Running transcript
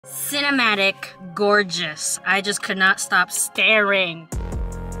Cinematic, gorgeous. I just could not stop staring.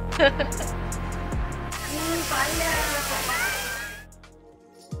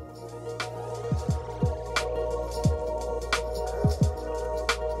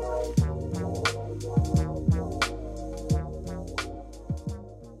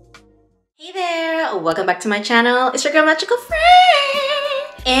 Hey there, welcome back to my channel. It's your girl Magical Friend.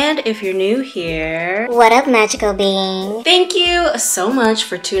 And if you're new here, what up, Magical Being? Thank you so much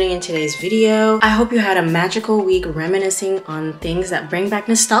for tuning in today's video. I hope you had a magical week reminiscing on things that bring back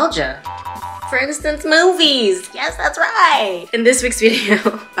nostalgia. For instance, movies. Yes, that's right. In this week's video,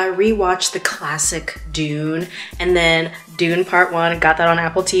 I rewatched the classic Dune, and then Dune Part 1, got that on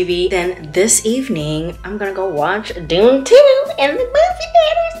Apple TV. Then this evening, I'm gonna go watch Dune 2 in the movie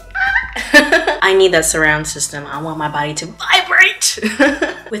theaters. I need that surround system. I want my body to vibrate.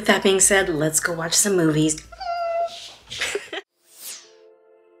 With that being said, let's go watch some movies.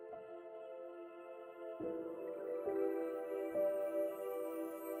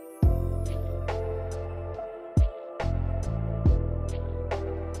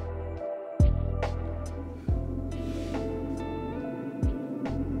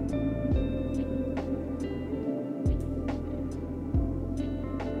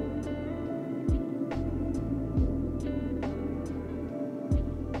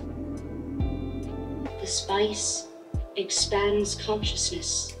 The spice expands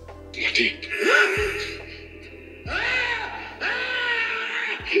consciousness. Bloody.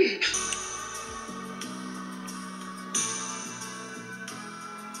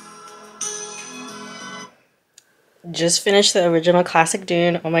 Just finished the original classic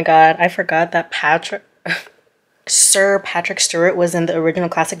Dune. Oh my god, I forgot that Sir Patrick Stewart was in the original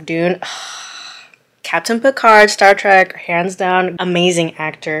classic Dune. Captain Picard, Star Trek, hands down, amazing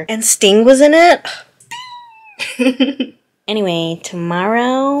actor. And Sting was in it. Anyway,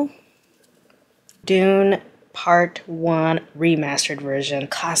 tomorrow, Dune Part 1 remastered version.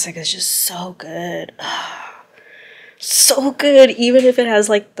 Classic is just so good. So good, even if it has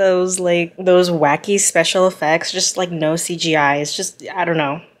like those wacky special effects, just like no CGI. It's just, I don't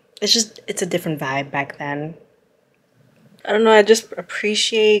know. It's a different vibe back then. I don't know, I just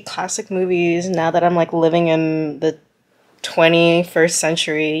appreciate classic movies now that I'm like living in the 21st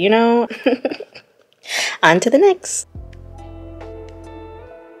century, you know? On to the next.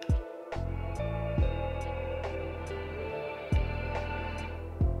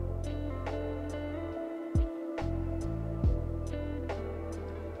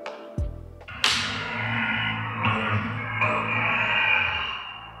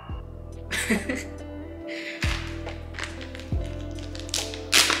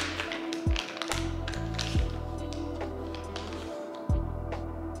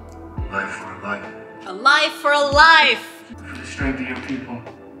 Life for a life. A life for a life! For the strength of your people.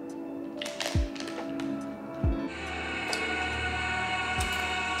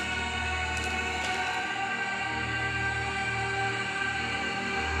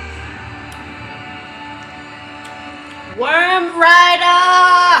 Worm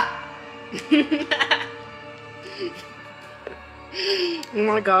Rider! Oh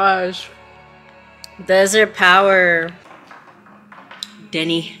my gosh. Desert Power.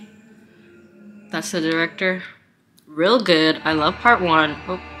 Denny. That's the director. Real good. I love part 1.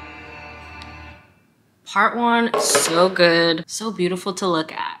 Oh. Part 1, so good. So beautiful to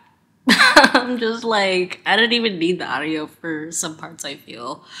look at. I'm just like, I don't even need the audio for some parts, I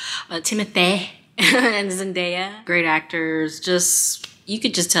feel. Timothée and Zendaya, great actors. Just, you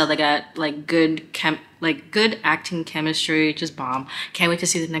could just tell they got like good acting chemistry. Just bomb. Can't wait to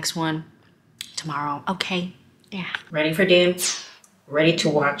see the next one tomorrow. Okay, yeah. Ready for Dune? Ready to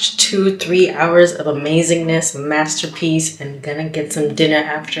watch 2-3 hours of amazingness, masterpiece, and gonna get some dinner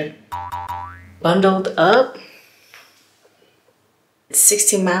after. Bundled up.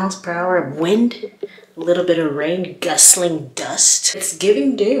 60 miles per hour of wind, a little bit of rain, gustling dust. It's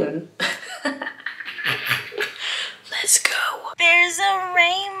giving Dune. Let's go. There's a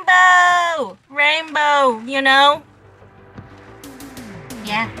rainbow. Rainbow, you know?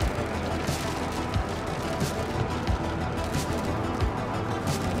 Yeah.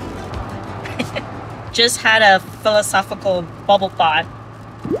 Just had a philosophical bubble thought.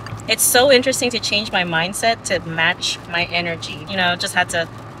 It's so interesting to change my mindset to match my energy. You know, just had to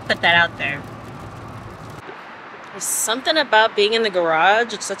put that out there. There's something about being in the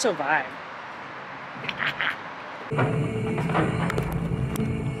garage. It's such a vibe.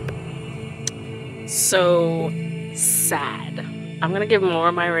 So sad. I'm gonna give more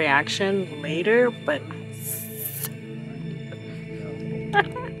of my reaction later, but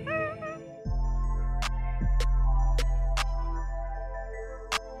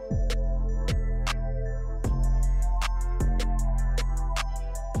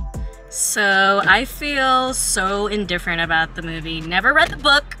So I feel so indifferent about the movie. Never read the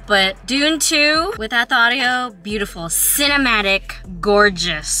book, but Dune 2 without the audio, beautiful, cinematic,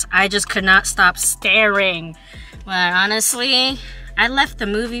 gorgeous. I just could not stop staring. But honestly, I left the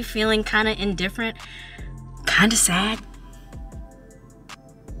movie feeling kind of indifferent, kind of sad,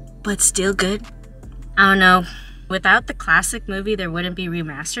 but still good. I don't know. Without the classic movie, there wouldn't be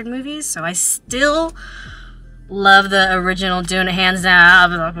remastered movies, so I still love the original Dune, hands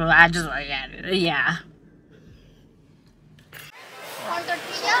down. I just like, yeah. Corn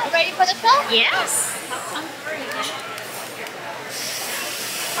tortilla, ready for the show? Yes.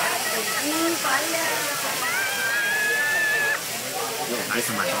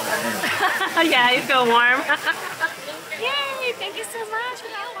 Yeah, you feel warm. Yay, thank you so much.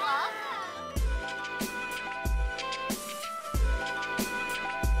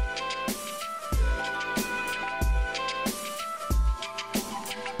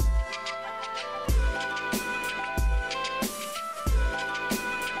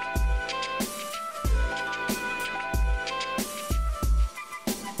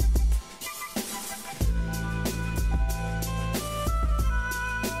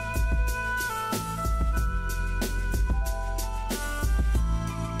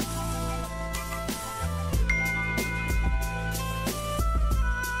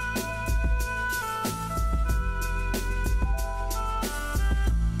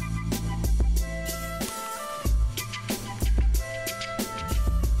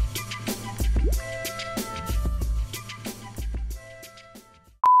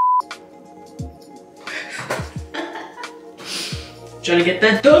 Trying to get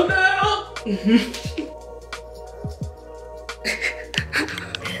that dumbbell.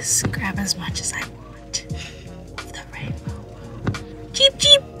 Just grab as much as I want. The rainbow. Cheep,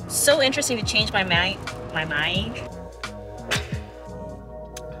 cheep. So interesting to change my mind.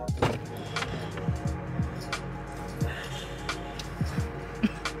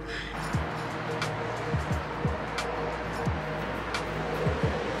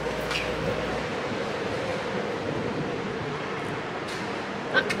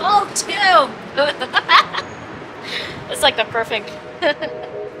 Oh, too. It's like the perfect